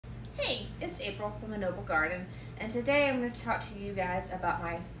Hey, it's April from the Noble Garden, and today I'm going to talk to you guys about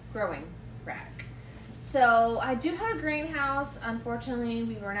my growing rack. So I do have a greenhouse. Unfortunately,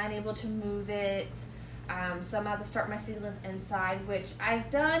 we were not able to move it, so I'm about to start my seedlings inside, which I've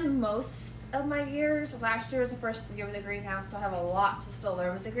done most of my years. Last year was the first year with the greenhouse, so I have a lot to still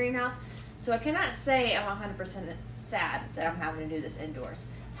learn with the greenhouse. So I cannot say I'm 100% sad that I'm having to do this indoors.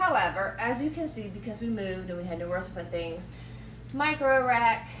 However, as you can see, because we moved and we had nowhere else to put things, my grow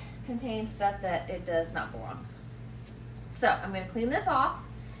rack contains stuff that it does not belong. So I'm going to clean this off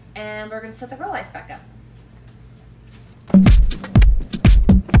and we're going to set the grow lights back up.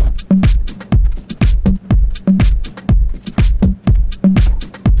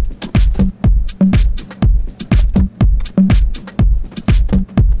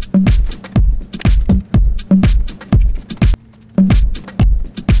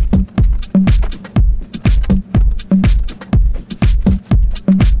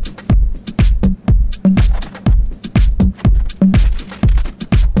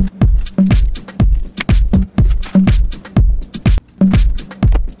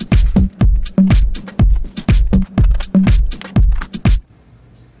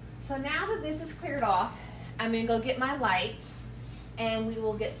 So now that this is cleared off, I'm going to go get my lights and we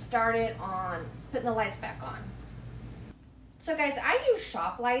will get started on putting the lights back on. So guys, I use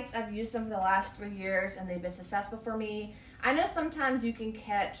shop lights. I've used them for the last 3 years and they've been successful for me. I know sometimes you can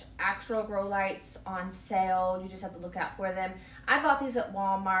catch actual grow lights on sale. You just have to look out for them. I bought these at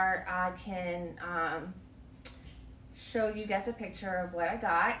Walmart. I can show you guys a picture of what I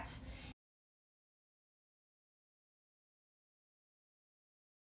got.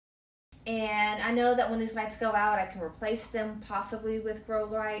 And I know that when these lights go out, I can replace them possibly with grow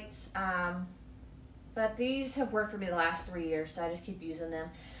lights. But these have worked for me the last 3 years, so I just keep using them.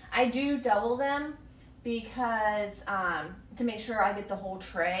 I do double them because to make sure I get the whole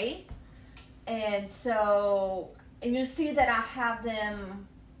tray. And you'll see that I have them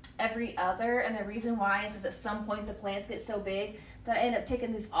every other. And the reason why is at some point the plants get so big that I end up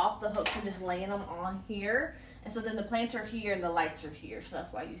taking these off the hooks and just laying them on here. And so then the plants are here and the lights are here. So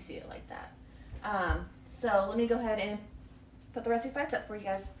that's why you see it like that. So let me go ahead and put the rest of these lights up for you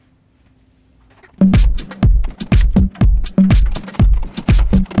guys.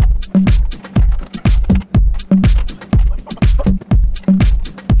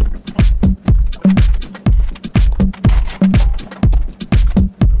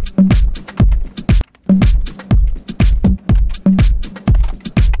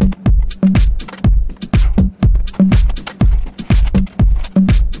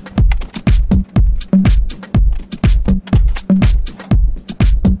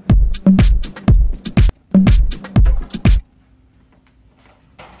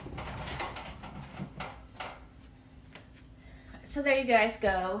 So there you guys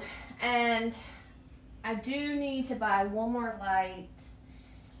go, and I do need to buy one more light,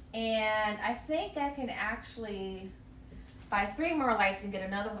 and I think I can actually buy 3 more lights and get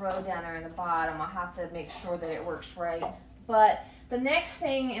another row down there in the bottom. I'll have to make sure that it works right. But the next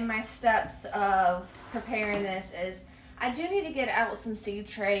thing in my steps of preparing this is I do need to get out some seed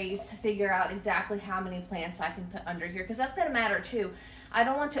trays to figure out exactly how many plants I can put under here, because that's going to matter too. I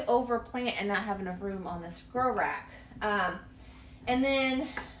don't want to overplant and not have enough room on this grow rack. And then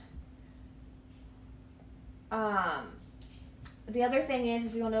the other thing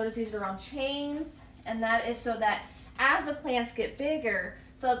is you'll notice these are on chains, and that is so that as the plants get bigger,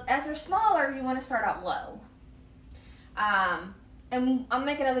 so as they're smaller, you want to start out low. And I'll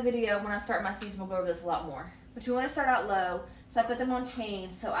make another video when I start my seeds. We'll go over this a lot more. But you want to start out low, so I put them on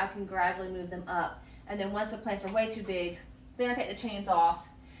chains so I can gradually move them up. And then once the plants are way too big, then I take the chains off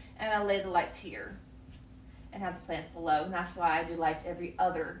and I lay the lights here and have the plants below, and that's why I do lights every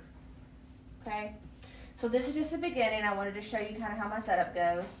other. Okay, so this is just the beginning. I wanted to show you kind of how my setup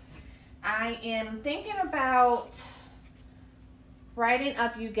goes. I am thinking about writing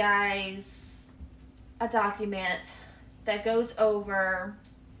up you guys a document that goes over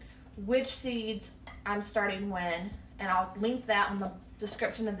which seeds I'm starting when, and I'll link that on the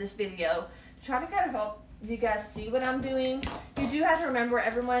description of this video. Try to kind of help you guys see what I'm doing. You do have to remember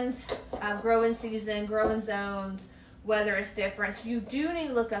everyone's growing season, growing zones, weather is different. So you do need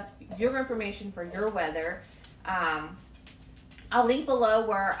to look up your information for your weather. I'll link below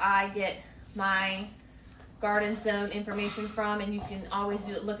where I get my garden zone information from, and you can always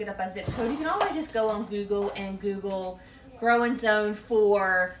look it up as zip code. You can always just go on Google and Google growing zone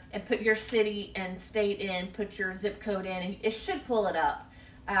for and put your city and state in, put your zip code in, and it should pull it up.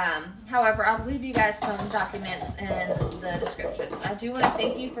 However, I'll leave you guys some documents in the descriptions. I do want to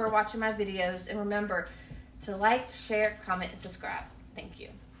thank you for watching my videos, and remember to like, share, comment, and subscribe. Thank you.